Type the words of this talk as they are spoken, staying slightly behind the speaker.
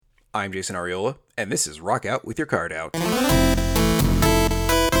I'm Jason Ariola, and this is Rock Out with Your Card Out.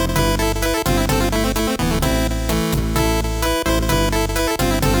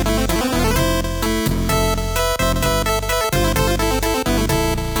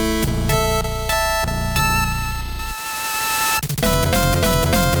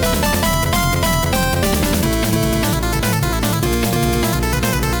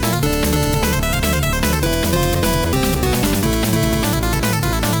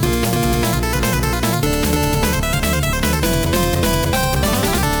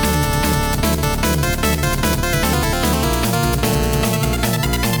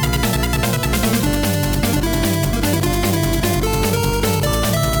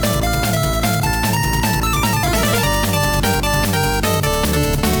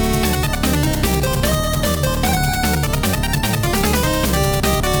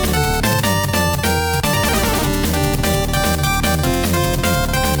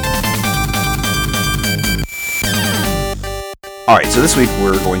 Alright, so this week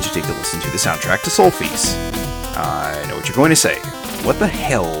we're going to take a listen to the soundtrack to Sol-Feace. I know what you're going to say. What the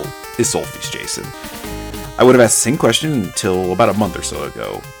hell is Sol-Feace, Jason? I would have asked the same question until about a month or so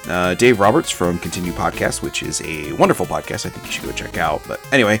ago. Dave Roberts from Continue Podcast, which is a wonderful podcast I think you should go check out. But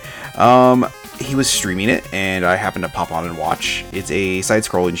anyway, he was streaming it, and I happened to pop on and watch. It's a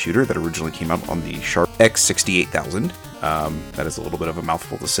side-scrolling shooter that originally came out on the Sharp X68000. That is a little bit of a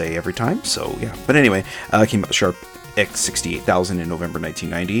mouthful to say every time, so yeah. But anyway, came out the Sharp X68000 in November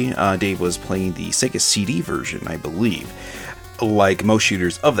 1990. Dave was playing the Sega CD version, I believe. Like most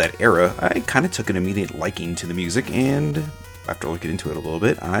shooters of that era, I kind of took an immediate liking to the music, and after looking into it a little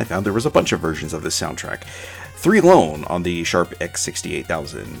bit, I found there was a bunch of versions of this soundtrack. 3 alone on the Sharp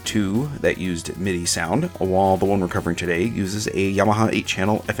X68000, 2 that used MIDI sound, while the one we're covering today uses a Yamaha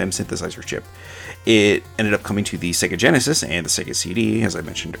 8-channel FM synthesizer chip. It ended up coming to the Sega Genesis and the Sega CD, as I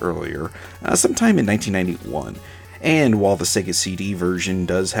mentioned earlier, sometime in 1991. And while the Sega CD version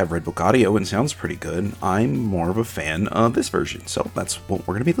does have Red Book audio and sounds pretty good, I'm more of a fan of this version, so that's what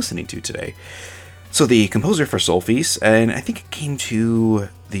we're going to be listening to today. So the composer for Sol-Feace, and I think it came to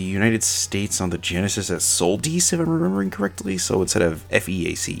the United States on the Genesis as Sol-Feace, if I'm remembering correctly, so instead of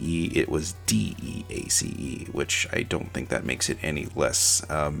F-E-A-C-E, it was D-E-A-C-E, which I don't think that makes it any less,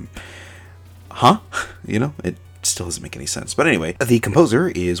 it still doesn't make any sense. But anyway, the composer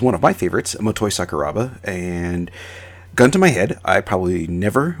is one of my favorites, Motoi Sakuraba, and gun to my head, I probably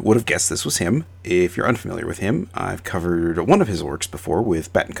never would have guessed this was him. If you're unfamiliar with him, I've covered one of his works before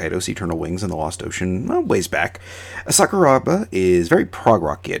with Baten Kaido's Eternal Wings and the Lost Ocean, ways back. Sakuraba is very prog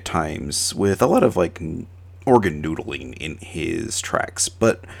rocky at times, with a lot of organ noodling in his tracks.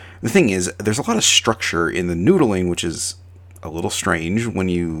 But the thing is, there's a lot of structure in the noodling, which is a little strange when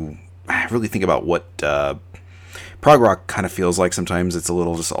you really think about what prog rock kind of feels like. Sometimes it's a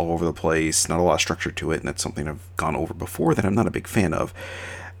little just all over the place, not a lot of structure to it, and that's something I've gone over before that I'm not a big fan of.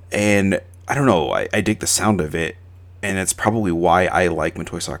 And I don't know, I dig the sound of it, and it's probably why I like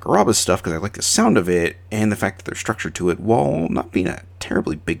Motoi Sakuraba's stuff, because I like the sound of it and the fact that there's structure to it, while not being a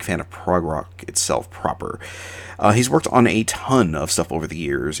terribly big fan of prog rock itself proper. He's worked on a ton of stuff over the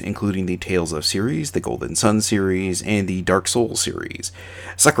years, including the Tales of series, the Golden Sun series, and the Dark Souls series.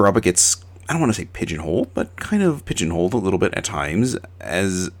 Sakuraba gets, I don't want to say pigeonholed, but kind of pigeonholed a little bit at times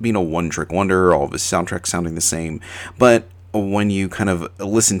as being a one-trick wonder, all of his soundtracks sounding the same. But when you kind of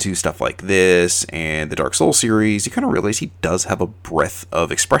listen to stuff like this and the Dark Souls series, you kind of realize he does have a breadth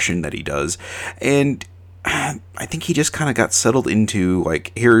of expression that he does. And I think he just kind of got settled into,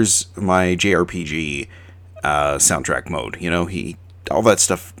 here's my JRPG soundtrack mode. All that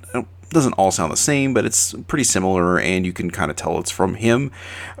stuff doesn't all sound the same, but it's pretty similar, and you can kind of tell it's from him.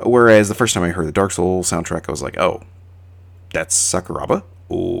 Whereas the first time I heard the Dark Souls soundtrack, I was like, oh, that's Sakuraba?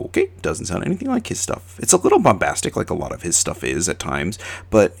 Okay, doesn't sound anything like his stuff. It's a little bombastic, like a lot of his stuff is at times,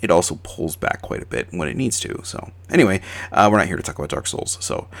 but it also pulls back quite a bit when it needs to. So anyway, we're not here to talk about Dark Souls.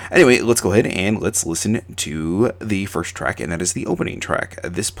 So anyway, let's go ahead and let's listen to the first track, and that is the opening track.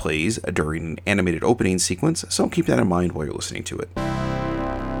 This plays during an animated opening sequence, so keep that in mind while you're listening to it.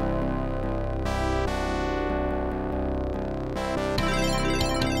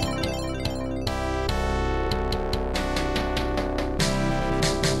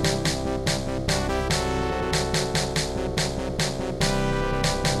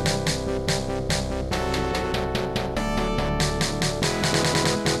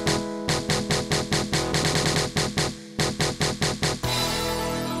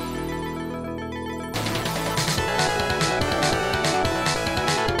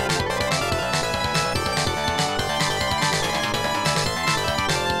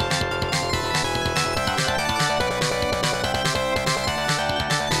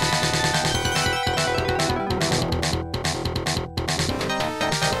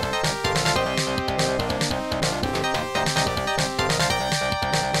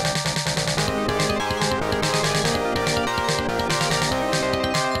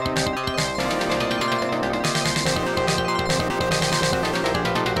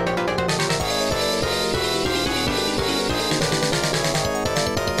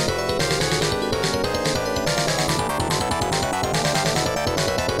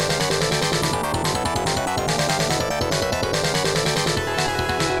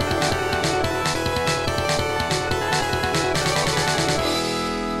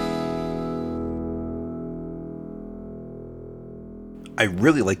 I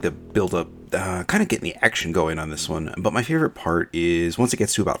really like the build-up, kind of getting the action going on this one, but my favorite part is once it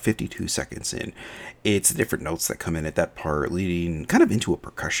gets to about 52 seconds in. It's the different notes that come in at that part, leading kind of into a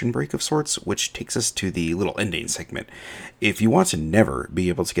percussion break of sorts, which takes us to the little ending segment. If you want to never be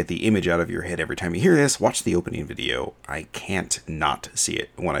able to get the image out of your head every time you hear this, watch the opening video. I can't not see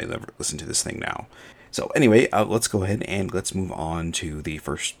it when I listen to this thing now. So anyway, let's go ahead and let's move on to the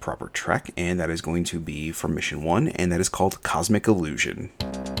first proper track, and that is going to be from Mission 1, and that is called Cosmic Illusion.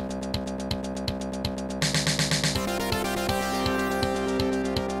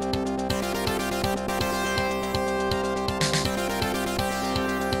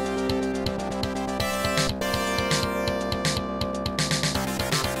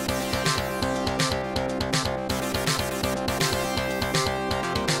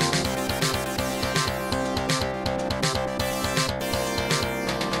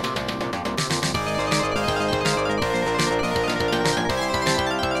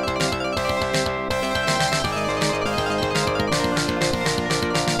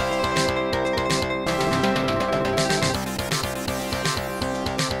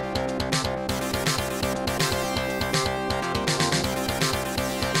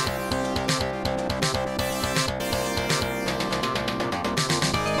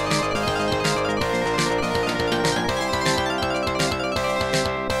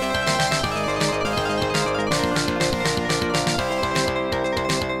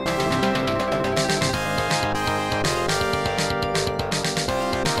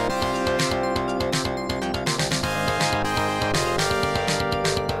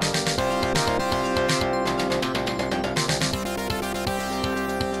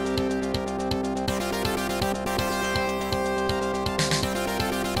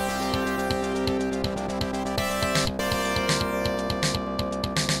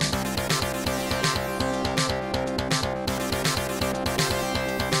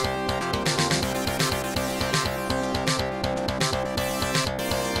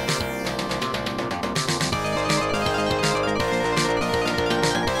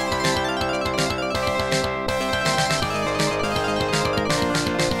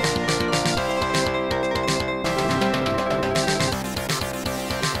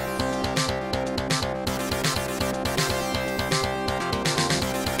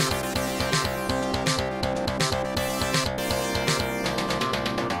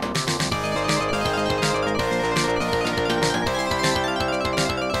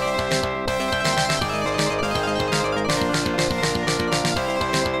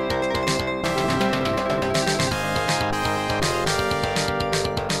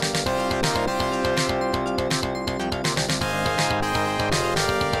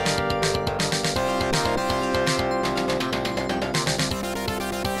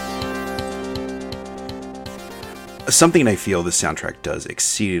 Something I feel this soundtrack does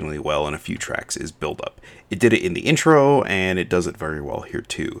exceedingly well in a few tracks is build up. It did it in the intro, and it does it very well here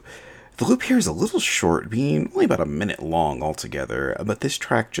too. The loop here is a little short, being only about a minute long altogether, but this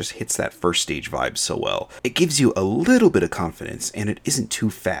track just hits that first stage vibe so well. It gives you a little bit of confidence, and it isn't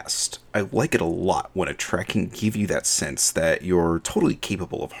too fast. I like it a lot when a track can give you that sense that you're totally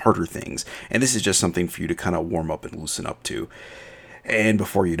capable of harder things, and this is just something for you to kind of warm up and loosen up to. And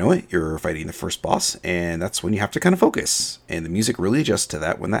before you know it, you're fighting the first boss, and that's when you have to kind of focus. And the music really adjusts to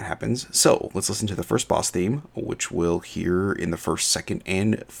that when that happens. So let's listen to the first boss theme, which we'll hear in the first, second,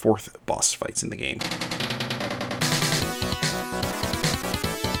 and fourth boss fights in the game.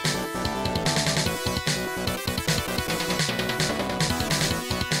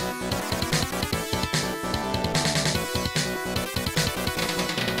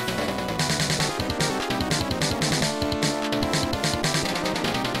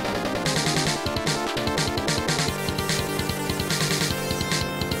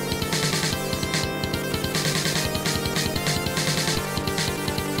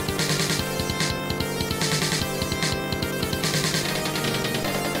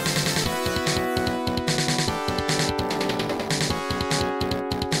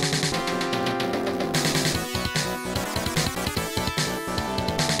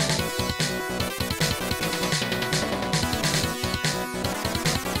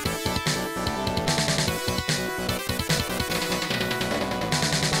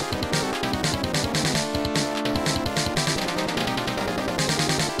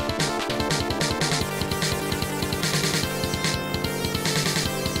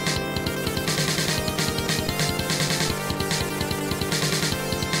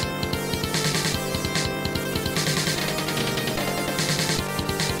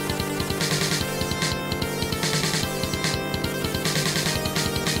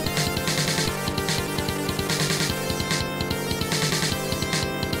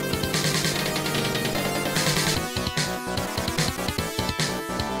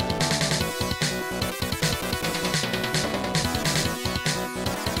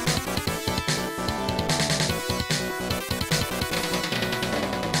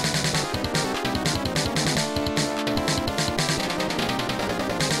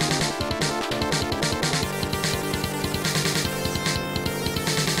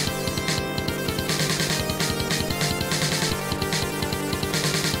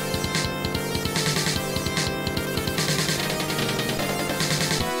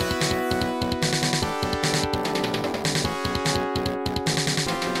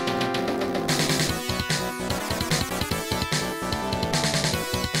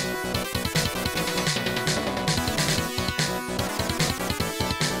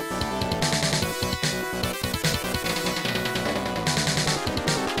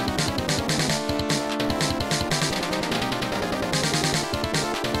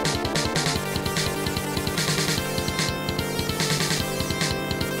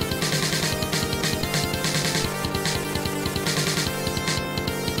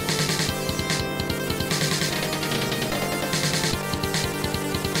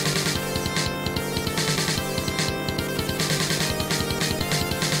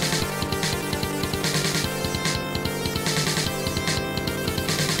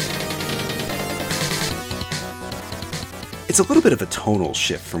 It's a little bit of a tonal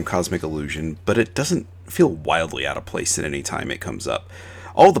shift from Cosmic Illusion, but it doesn't feel wildly out of place at any time it comes up.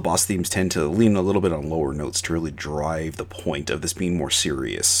 All the boss themes tend to lean a little bit on lower notes to really drive the point of this being more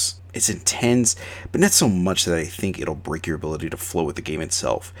serious. It's intense, but not so much that I think it'll break your ability to flow with the game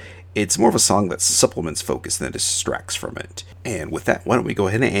itself. It's more of a song that supplements focus than distracts from it. And with that, why don't we go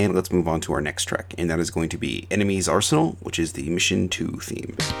ahead and let's move on to our next track, and that is going to be Enemy's Arsenal, which is the Mission 2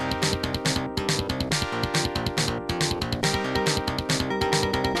 theme.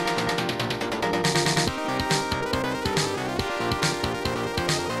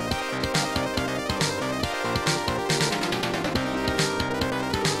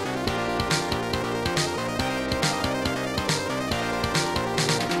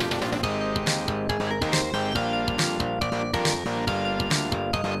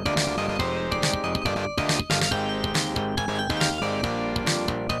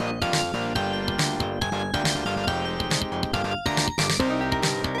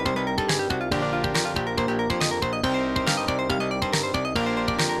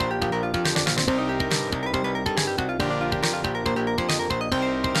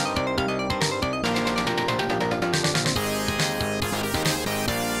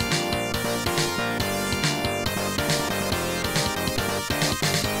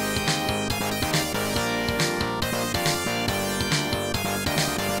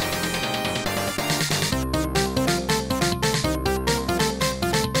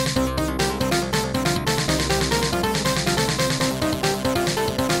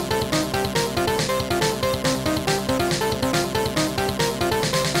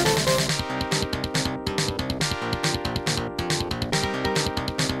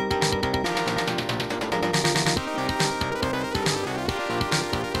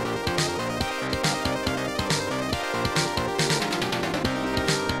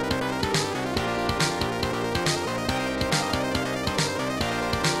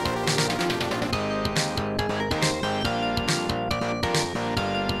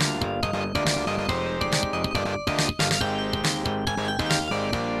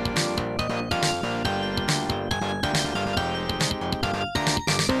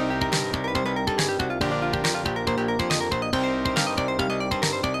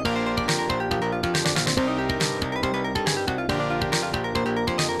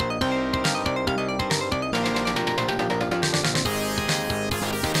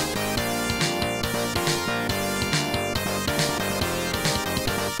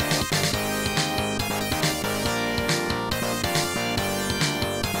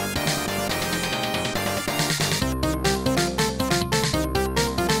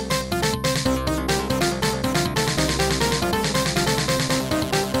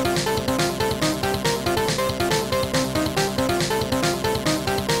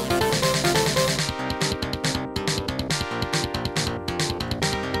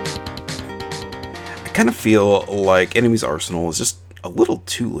 I kind of feel like Enemy's Arsenal is just a little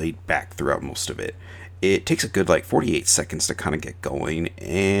too laid back throughout most of it. It takes a good 48 seconds to kind of get going,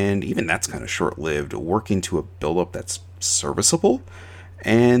 and even that's kind of short-lived, working to a build-up that's serviceable,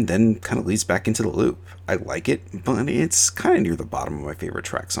 and then kind of leads back into the loop. I like it, but it's kind of near the bottom of my favorite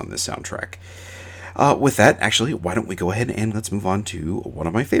tracks on this soundtrack. With that, actually, why don't we go ahead and let's move on to one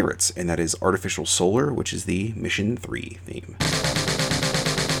of my favorites, and that is Artificial Solar, which is the Mission 3 theme.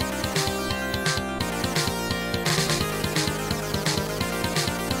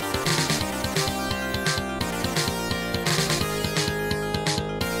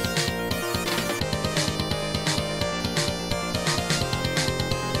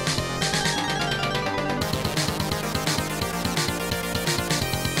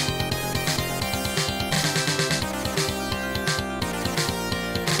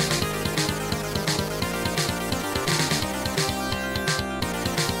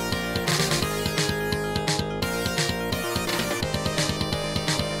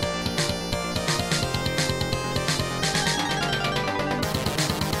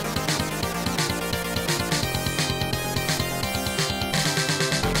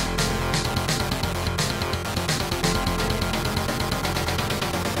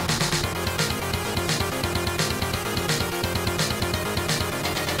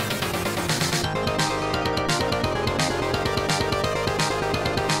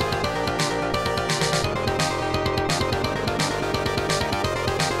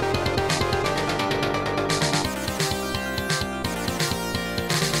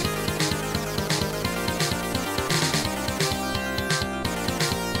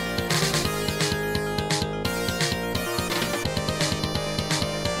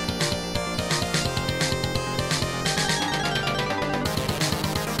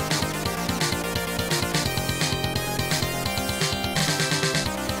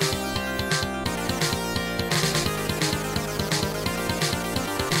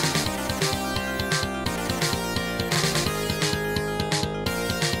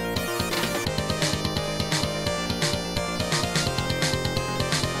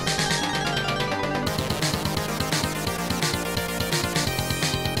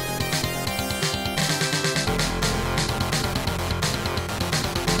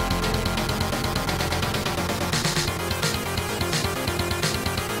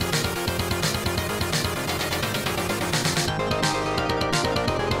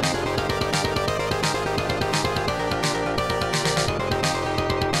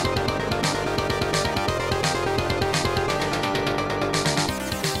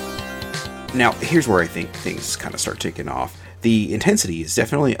 Now, here's where I think things kind of start taking off. The intensity is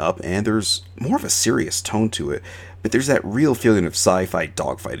definitely up, and there's more of a serious tone to it, but there's that real feeling of sci-fi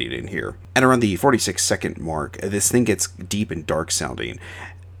dogfighting in here. And around the 46-second mark, this thing gets deep and dark sounding,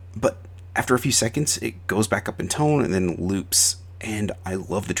 but after a few seconds, it goes back up in tone and then loops, and I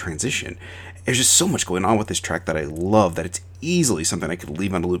love the transition. There's just so much going on with this track that I love that it's easily something I could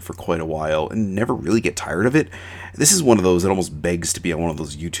leave on a loop for quite a while and never really get tired of it. This is one of those that almost begs to be on one of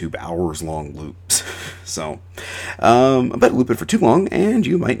those YouTube hours-long loops. So, I bet loop it for too long, and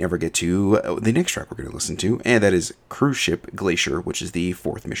you might never get to the next track we're going to listen to, and that is Cruise Ship Glacier, which is the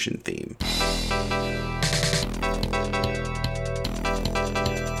 4th mission theme.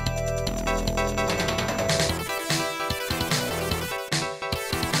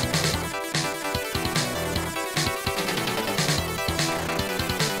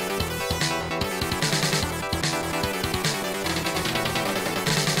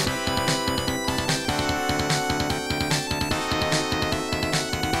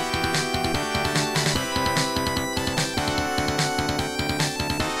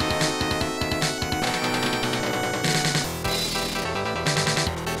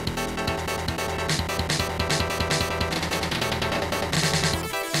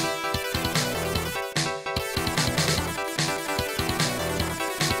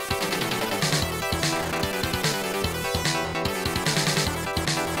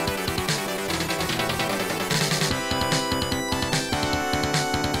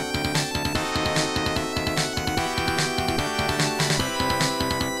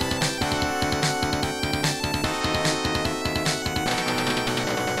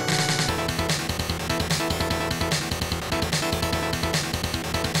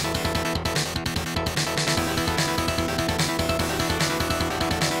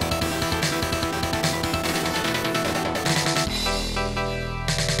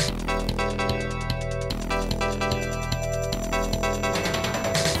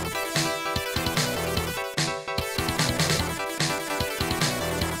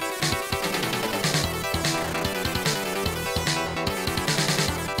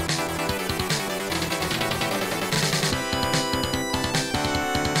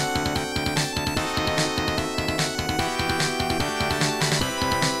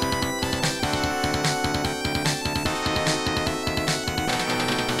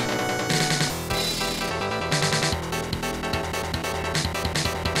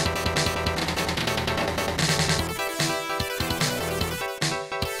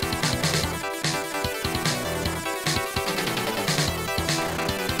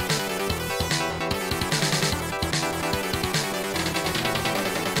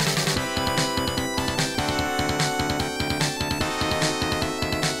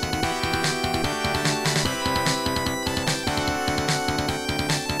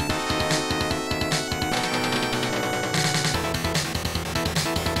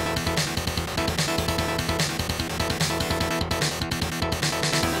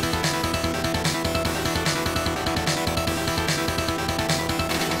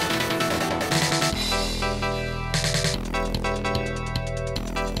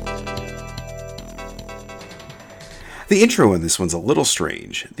 The intro in this one's a little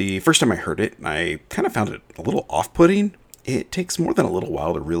strange. The first time I heard it, I kind of found it a little off-putting. It takes more than a little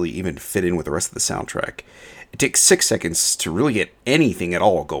while to really even fit in with the rest of the soundtrack. It takes 6 seconds to really get anything at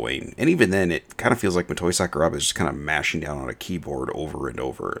all going, and even then it kind of feels like Motoi Sakuraba is just kind of mashing down on a keyboard over and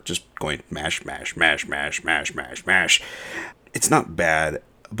over, just going mash, mash, mash, mash, mash, mash, mash. It's not bad,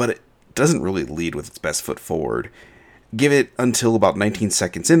 but it doesn't really lead with its best foot forward. Give it until about 19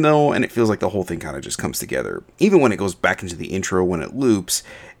 seconds in though, and it feels like the whole thing kind of just comes together. Even when it goes back into the intro when it loops,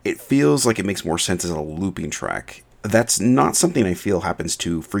 it feels like it makes more sense as a looping track. That's not something I feel happens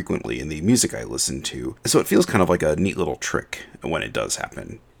too frequently in the music I listen to, so it feels kind of like a neat little trick when it does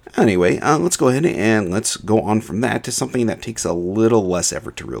happen. Anyway, let's go ahead and let's go on from that to something that takes a little less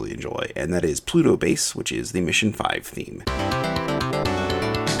effort to really enjoy, and that is Pluto Base, which is the Mission 5 theme.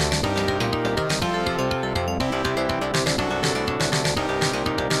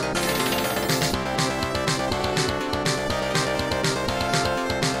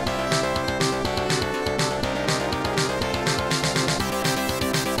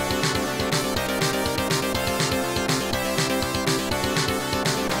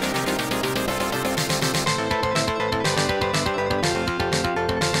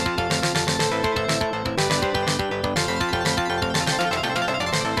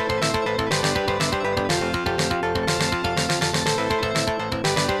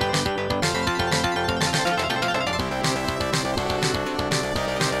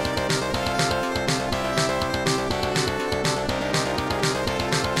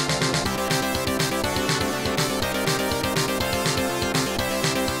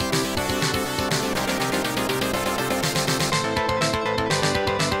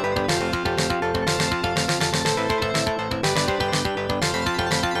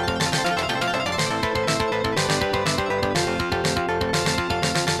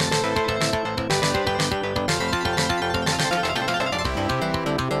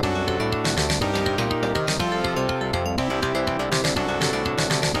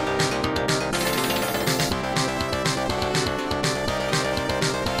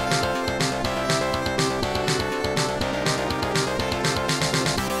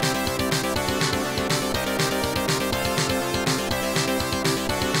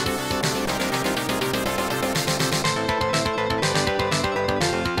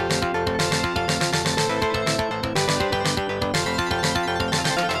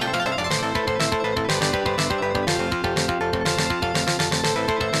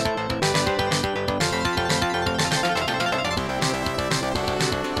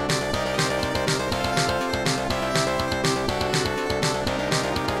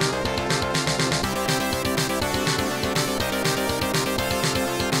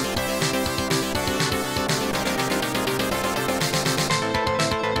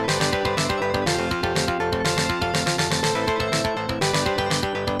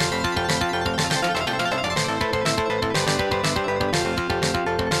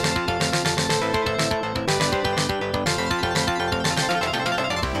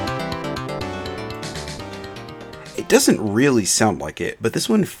 doesn't really sound like it, but this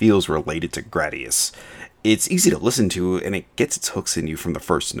one feels related to Gradius. It's easy to listen to, and it gets its hooks in you from the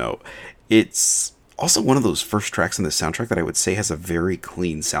first note. It's also one of those first tracks in the soundtrack that I would say has a very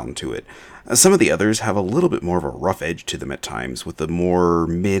clean sound to it. Some of the others have a little bit more of a rough edge to them at times, with the more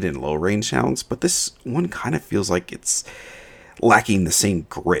mid and low range sounds, but this one kind of feels like it's lacking the same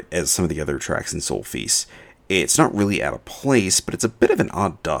grit as some of the other tracks in Sol-Feace. It's not really out of place, but it's a bit of an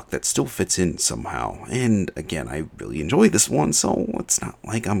odd duck that still fits in somehow. And again, I really enjoy this one, so it's not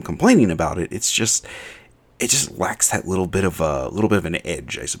like I'm complaining about it. It just lacks that little bit of an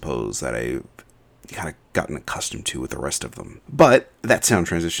edge, I suppose, that I've kind of gotten accustomed to with the rest of them. But that sound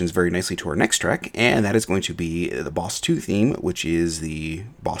transitions very nicely to our next track, and that is going to be the Boss 2 theme, which is the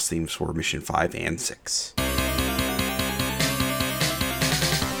boss themes for Mission 5 and 6.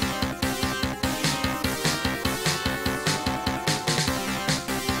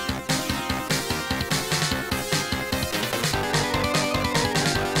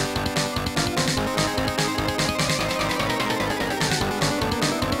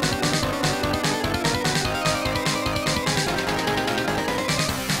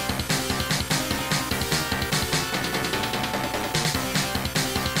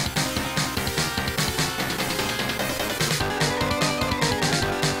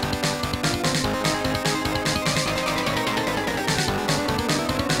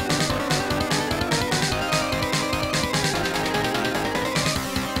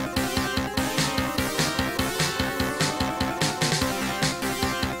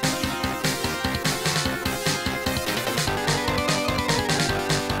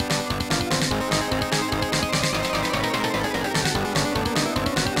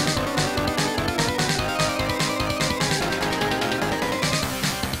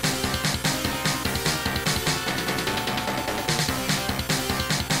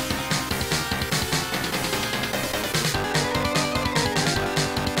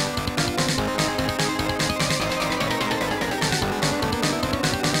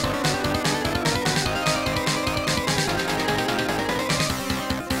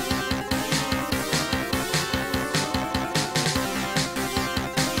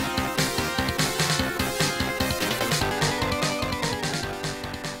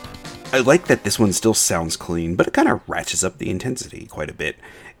 I like that this one still sounds clean, but it kind of ratchets up the intensity quite a bit.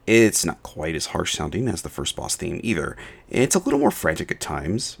 It's not quite as harsh sounding as the first boss theme either. It's a little more frantic at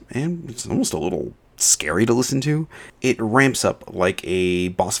times, and it's almost a little scary to listen to. It ramps up like a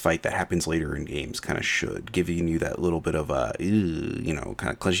boss fight that happens later in games kind of should, giving you that little bit of a,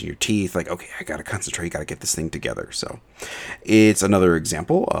 kind of clenching your teeth, like, okay, I gotta concentrate, gotta get this thing together. So it's another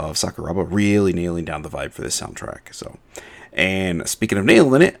example of Sakuraba really nailing down the vibe for this soundtrack. And speaking of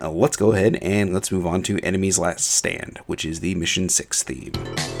nailing it, let's go ahead and let's move on to Enemy's Last Stand, which is the Mission 6 theme.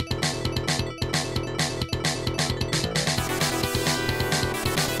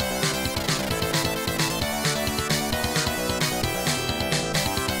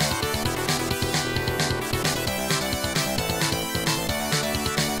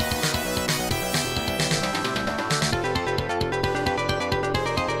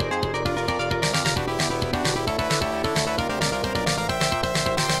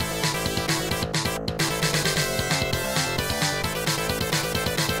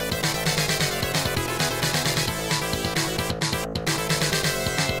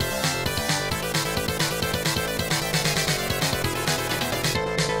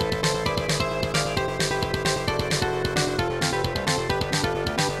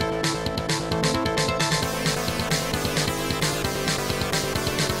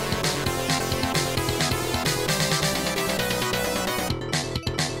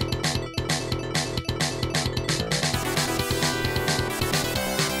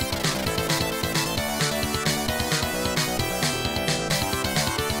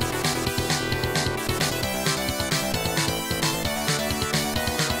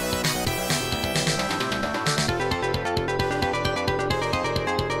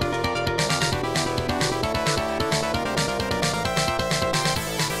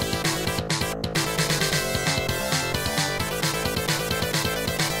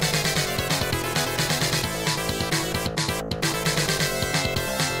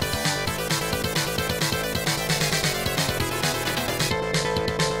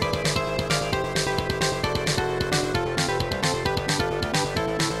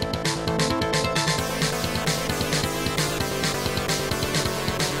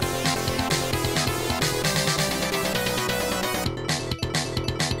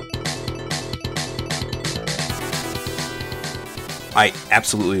 I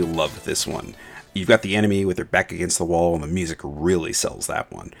absolutely love this one. You've got the enemy with their back against the wall, and the music really sells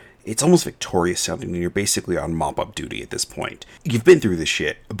that one. It's almost victorious sounding, and you're basically on mop-up duty at this point. You've been through this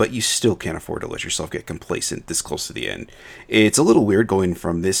shit, but you still can't afford to let yourself get complacent this close to the end. It's a little weird going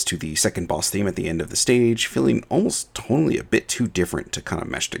from this to the second boss theme at the end of the stage, feeling almost tonally a bit too different to kind of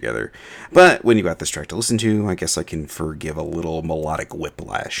mesh together. But when you got this track to listen to, I guess I can forgive a little melodic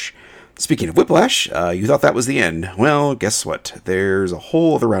whiplash. Speaking of whiplash, you thought that was the end. Well, guess what? There's a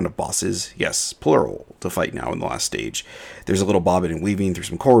whole other round of bosses, yes, plural, to fight now in the last stage. There's a little bobbing and weaving through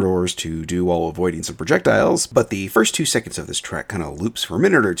some corridors to do while avoiding some projectiles, but the first 2 seconds of this track kind of loops for a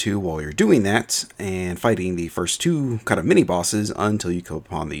minute or two while you're doing that, and fighting the first 2 kind of mini-bosses until you come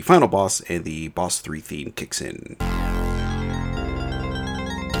upon the final boss and the Boss 3 theme kicks in.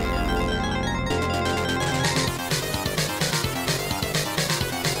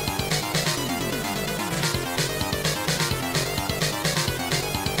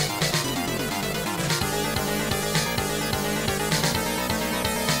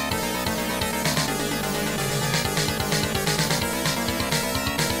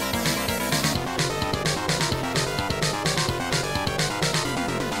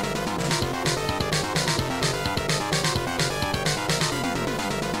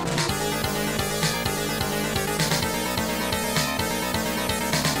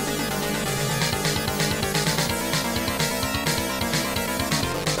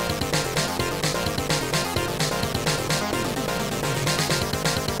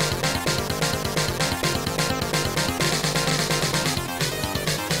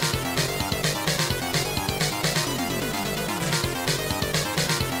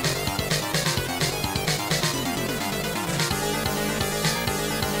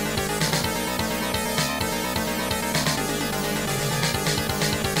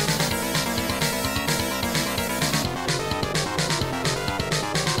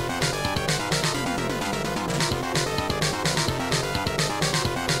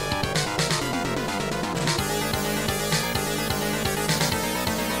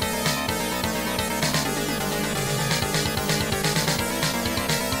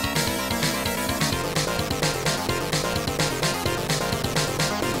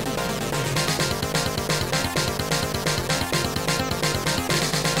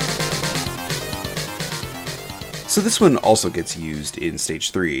 So this one also gets used in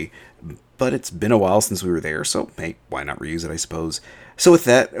Stage 3, but it's been a while since we were there, so hey, why not reuse it, I suppose. So with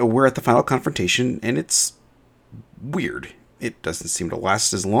that, we're at the final confrontation, and it's weird. It doesn't seem to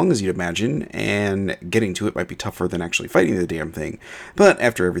last as long as you'd imagine, and getting to it might be tougher than actually fighting the damn thing. But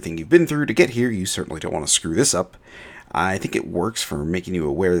after everything you've been through to get here, you certainly don't want to screw this up. I think it works for making you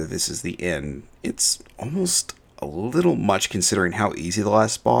aware that this is the end. It's almost a little much considering how easy the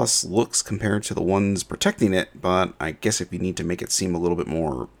last boss looks compared to the ones protecting it, but I guess if you need to make it seem a little bit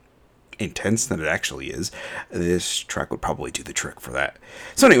more intense than it actually is, this track would probably do the trick for that.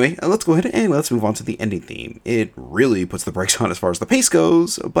 So anyway, let's go ahead and let's move on to the ending theme. It really puts the brakes on as far as the pace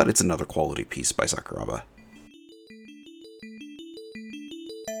goes, but it's another quality piece by Sakuraba.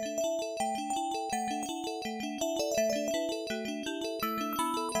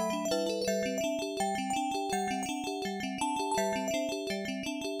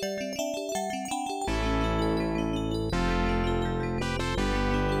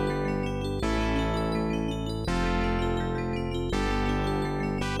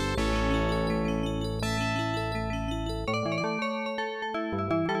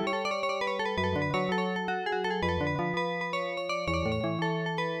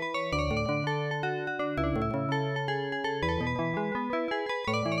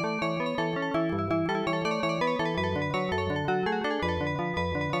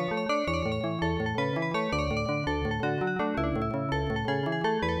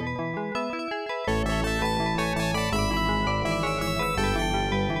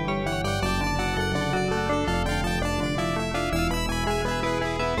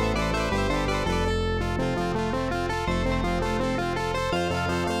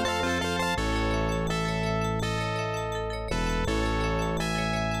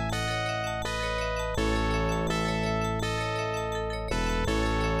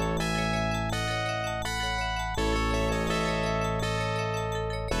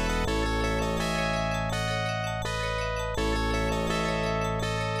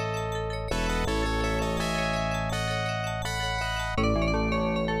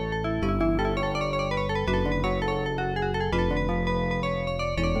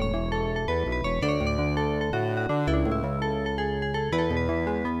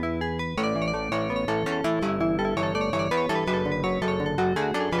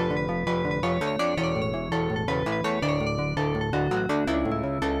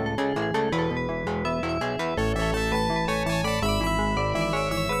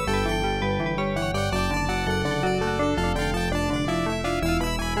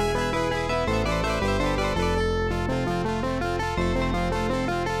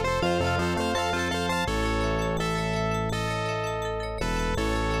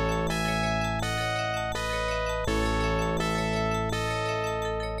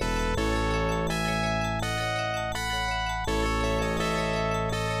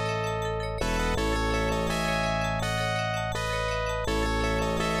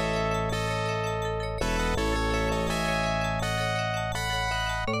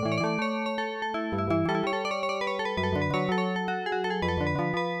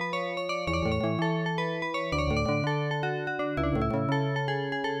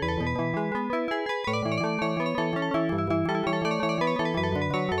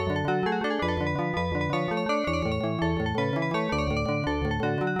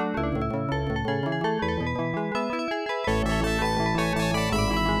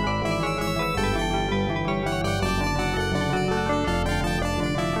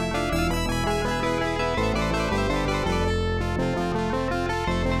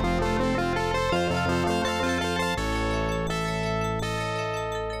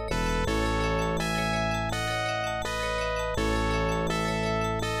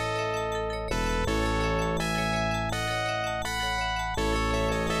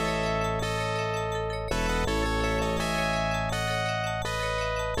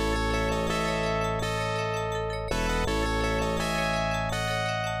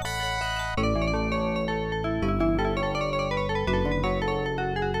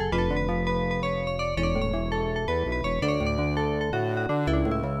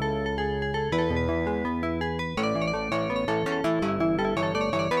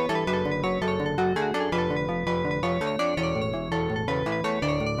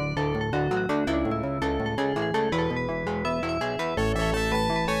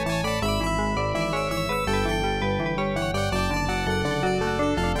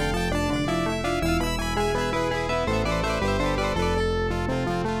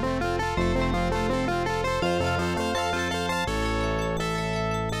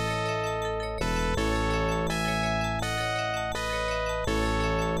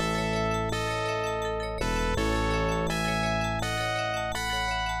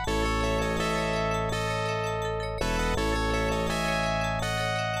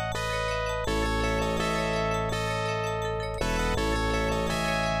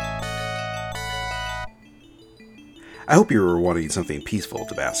 I hope you were wanting something peaceful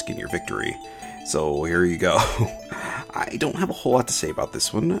to bask in your victory. So here you go. I don't have a whole lot to say about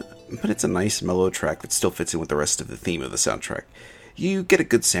this one, but it's a nice mellow track that still fits in with the rest of the theme of the soundtrack. You get a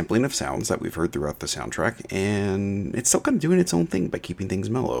good sampling of sounds that we've heard throughout the soundtrack, and it's still kind of doing its own thing by keeping things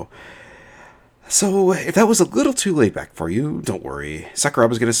mellow. So, if that was a little too laid back for you, don't worry.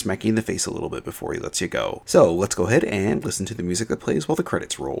 Sakuraba's going to smack you in the face a little bit before he lets you go. So, let's go ahead and listen to the music that plays while the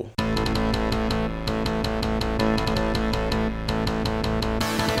credits roll.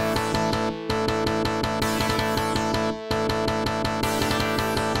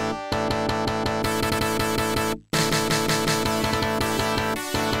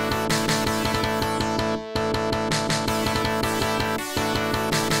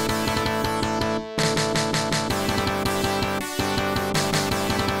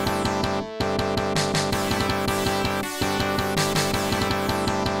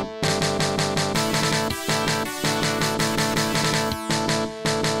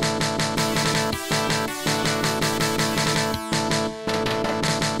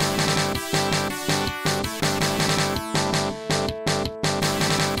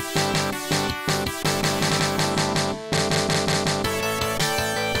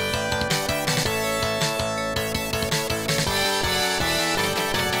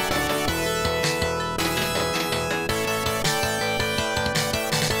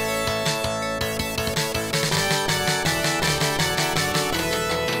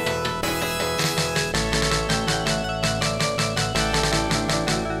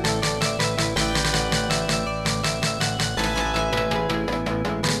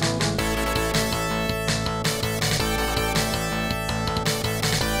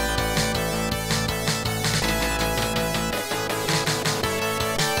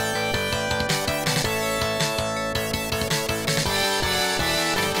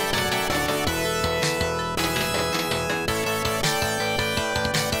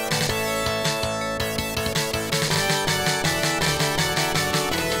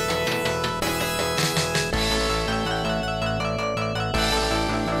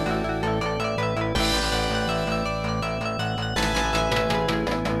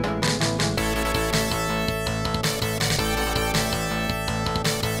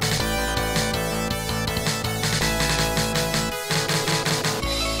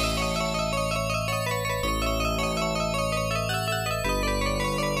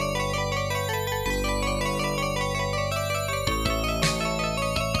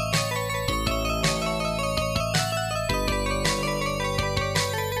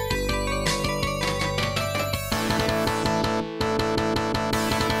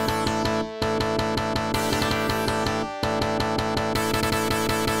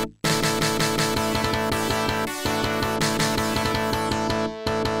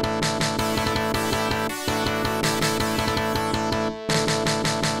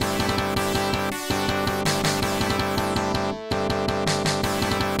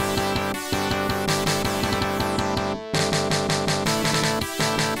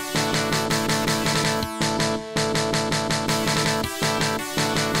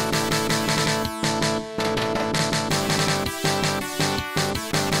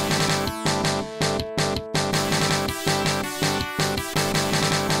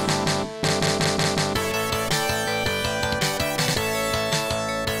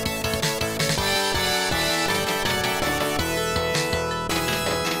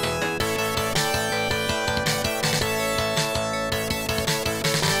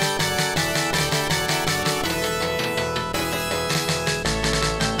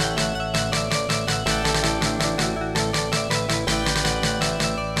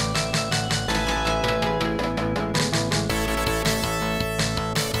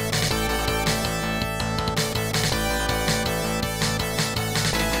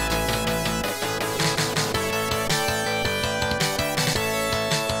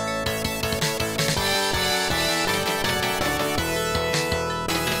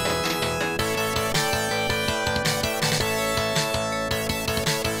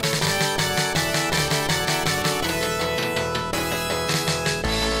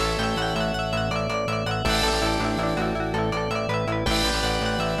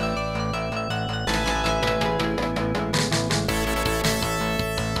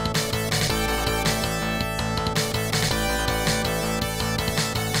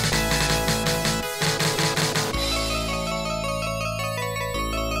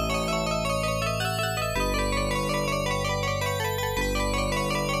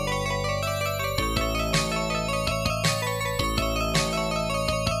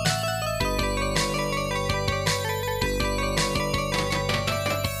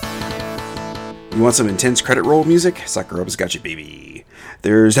 You want some intense credit roll music? Sakuraba's got you, baby.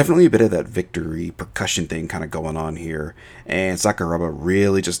 There's definitely a bit of that victory percussion thing kind of going on here, and Sakuraba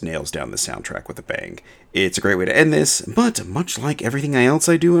really just nails down the soundtrack with a bang. It's a great way to end this, but much like everything else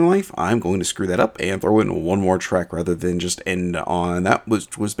I do in life, I'm going to screw that up and throw in one more track rather than just end on that,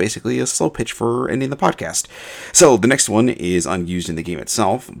 which was basically a slow pitch for ending the podcast. So the next one is unused in the game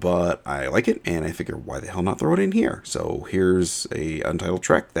itself, but I like it, and I figure why the hell not throw it in here? So here's a untitled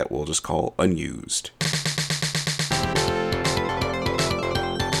track that we'll just call Unused.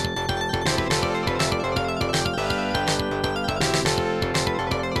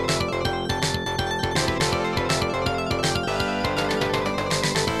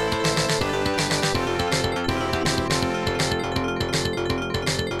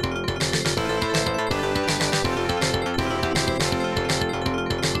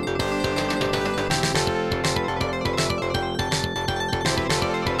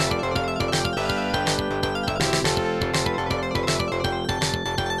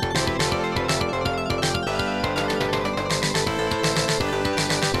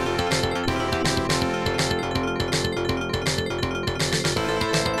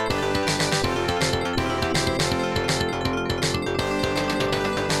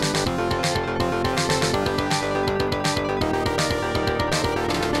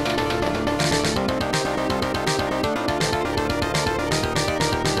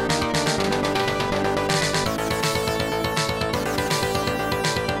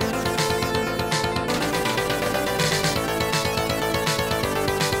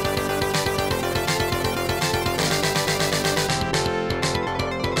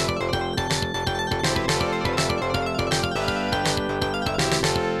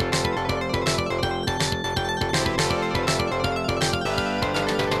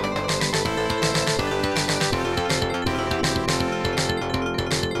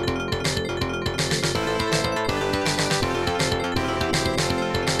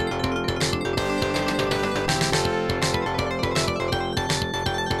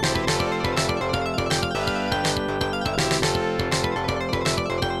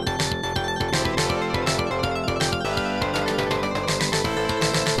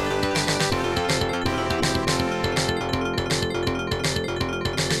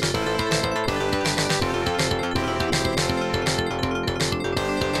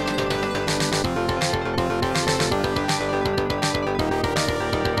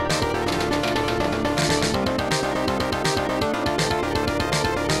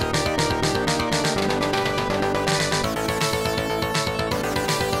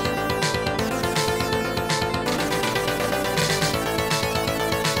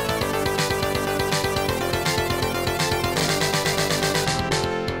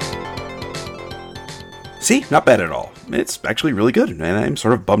 See, not bad at all. It's actually really good, and I'm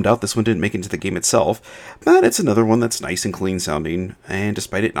sort of bummed out this one didn't make it into the game itself, but it's another one that's nice and clean sounding, and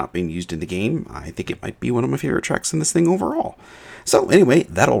despite it not being used in the game, I think it might be one of my favorite tracks in this thing overall. So anyway,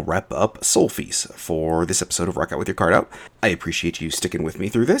 that'll wrap up Sol-Feace for this episode of Rock Out With Your Card Out. I appreciate you sticking with me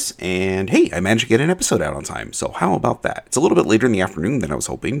through this, and hey, I managed to get an episode out on time, so how about that? It's a little bit later in the afternoon than I was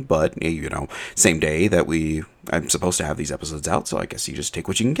hoping, but, you know, same day that I'm supposed to have these episodes out, so I guess you just take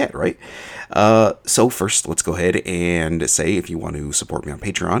what you can get, right? So first, let's go ahead and say if you want to support me on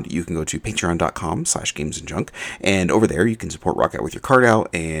Patreon, you can go to patreon.com/gamesandjunk, and over there you can support Rock Out With Your Card Out,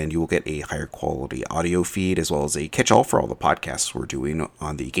 and you will get a higher quality audio feed, as well as a catch-all for all the podcasts we're doing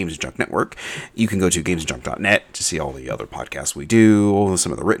on the Games and Junk network. You can go to gamesandjunk.net to see all the other podcasts we do,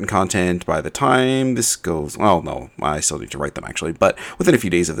 some of the written content. By the time this goes, well, no, I still need to write them actually, but within a few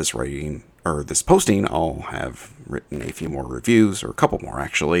days of this writing, or this posting, I'll have written a few more reviews, or a couple more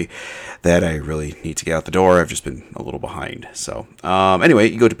actually, that I really need to get out the door. I've just been a little behind. So anyway,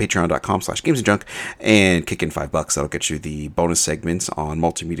 you go to patreon.com/gamesandjunk and kick in $5. That'll get you the bonus segments on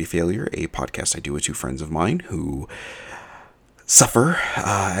Multimedia Failure, a podcast I do with two friends of mine who suffer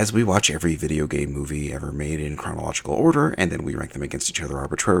as we watch every video game movie ever made in chronological order, and then we rank them against each other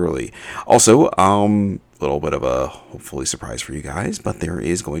arbitrarily. Also, little bit of a hopefully surprise for you guys, but there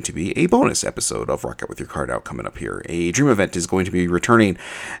is going to be a bonus episode of Rock Out With Your Card Out coming up here. A dream event is going to be returning.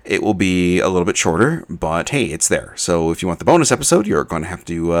 It will be a little bit shorter, but hey, it's there. So if you want the bonus episode, you're going to have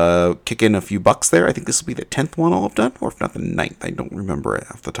to kick in a few bucks there. I think this will be the 10th one I'll have done, or if not the 9th. I don't remember it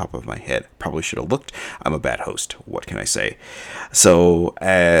off the top of my head. Probably should have looked. I'm a bad host. What can I say? So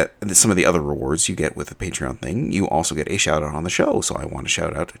some of the other rewards you get with the Patreon thing, you also get a shout out on the show. So I want to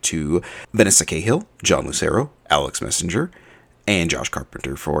shout out to Vanessa Cahill, John Lucero, Alex Messenger, and Josh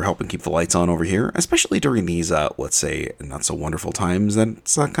Carpenter for helping keep the lights on over here, especially during these, let's say, not so wonderful times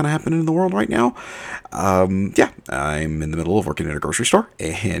that's kind of happening in the world right now. Yeah, I'm in the middle of working at a grocery store,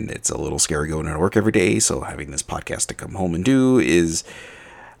 and it's a little scary going to work every day, so having this podcast to come home and do is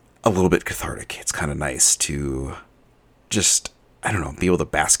a little bit cathartic. It's kind of nice to just, I don't know, be able to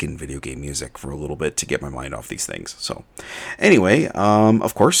bask in video game music for a little bit to get my mind off these things. So anyway,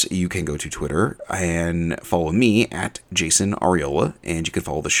 of course, you can go to Twitter and follow me at Jason Ariola, and you can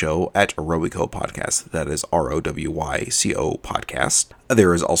follow the show at ROWYCO Podcast. That is ROWYCO Podcast.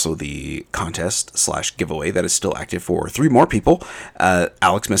 There is also the contest/giveaway that is still active for 3 more people.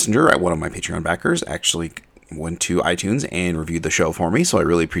 Alex Messenger, one of my Patreon backers, actually went to iTunes and reviewed the show for me, so I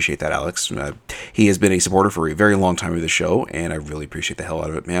really appreciate that, Alex. He has been a supporter for a very long time of the show, and I really appreciate the hell out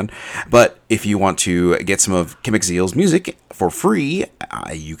of it, man. But if you want to get some of Kim McZeal's music for free,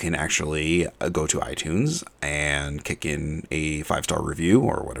 you can actually go to iTunes and kick in a 5-star review,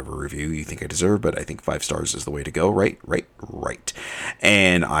 or whatever review you think I deserve, but I think 5 stars is the way to go, right?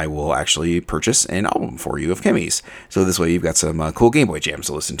 And I will actually purchase an album for you of Kimmy's. So this way you've got some cool Game Boy jams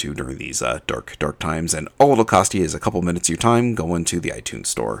to listen to during these dark times, and all it'll cost you is a couple minutes of your time going to the iTunes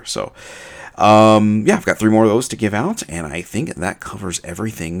store. So yeah, I've got 3 more of those to give out, and I think that covers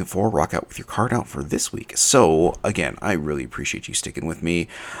everything for Rock Out With Your Card Out for this week. So again, I really appreciate you sticking with me,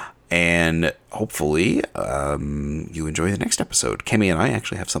 and hopefully you enjoy the next episode. Kemi and I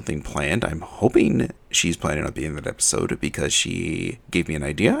actually have something planned. I'm hoping she's planning on being in that episode because she gave me an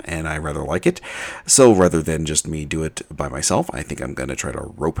idea and I rather like it. So rather than just me do it by myself, I think I'm going to try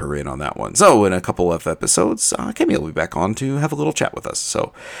to rope her in on that one. So in a couple of episodes, Kemi will be back on to have a little chat with us.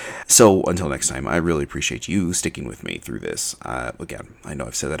 So until next time, I really appreciate you sticking with me through this. Again, I know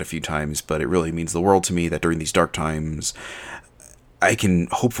I've said that a few times, but it really means the world to me that during these dark times, I can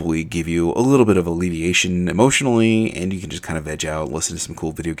hopefully give you a little bit of alleviation emotionally, and you can just kind of veg out, listen to some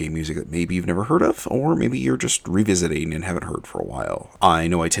cool video game music that maybe you've never heard of, or maybe you're just revisiting and haven't heard for a while. I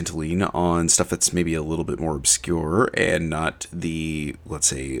know I tend to lean on stuff that's maybe a little bit more obscure and not the, let's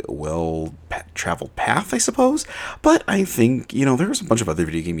say, well-traveled path, I suppose, but I think, there's a bunch of other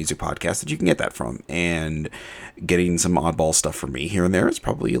video game music podcasts that you can get that from, and getting some oddball stuff from me here and there is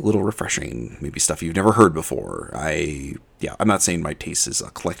probably a little refreshing, maybe stuff you've never heard before. I'm not saying my taste is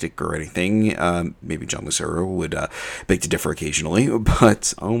eclectic or anything. Maybe John Lucero would beg to differ occasionally,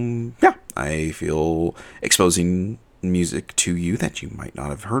 but yeah, I feel exposing music to you that you might not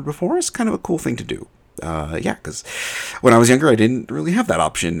have heard before is kind of a cool thing to do. Yeah, because when I was younger, I didn't really have that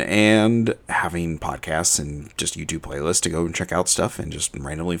option, and having podcasts and just YouTube playlists to go and check out stuff and just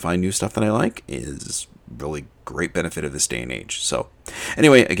randomly find new stuff that I like is really great benefit of this day and age. So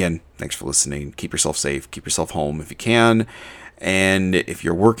anyway, again, thanks for listening. Keep yourself safe. Keep yourself home if you can. And if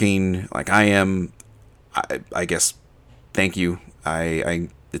you're working like I am, I guess, thank you.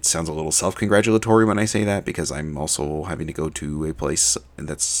 It sounds a little self-congratulatory when I say that, because I'm also having to go to a place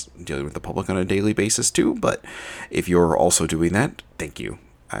that's dealing with the public on a daily basis too. But if you're also doing that, thank you.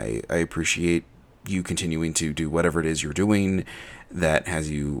 I appreciate you continuing to do whatever it is you're doing that has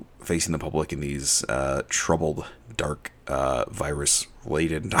you facing the public in these troubled, dark,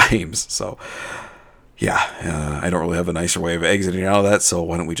 virus-related times. So yeah, I don't really have a nicer way of exiting out of that, so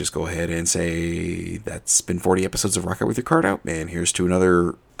why don't we just go ahead and say that's been 40 episodes of Rock Out With Your Card Out, and here's to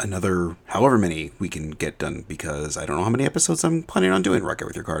another however many we can get done, because I don't know how many episodes I'm planning on doing Rock Out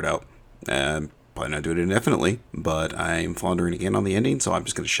With Your Card Out. Planning on doing it indefinitely, but I'm floundering again on the ending, so I'm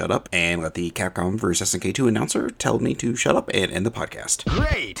just going to shut up and let the Capcom vs. SNK 2 announcer tell me to shut up and end the podcast.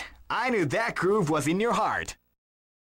 Great! I knew that groove was in your heart.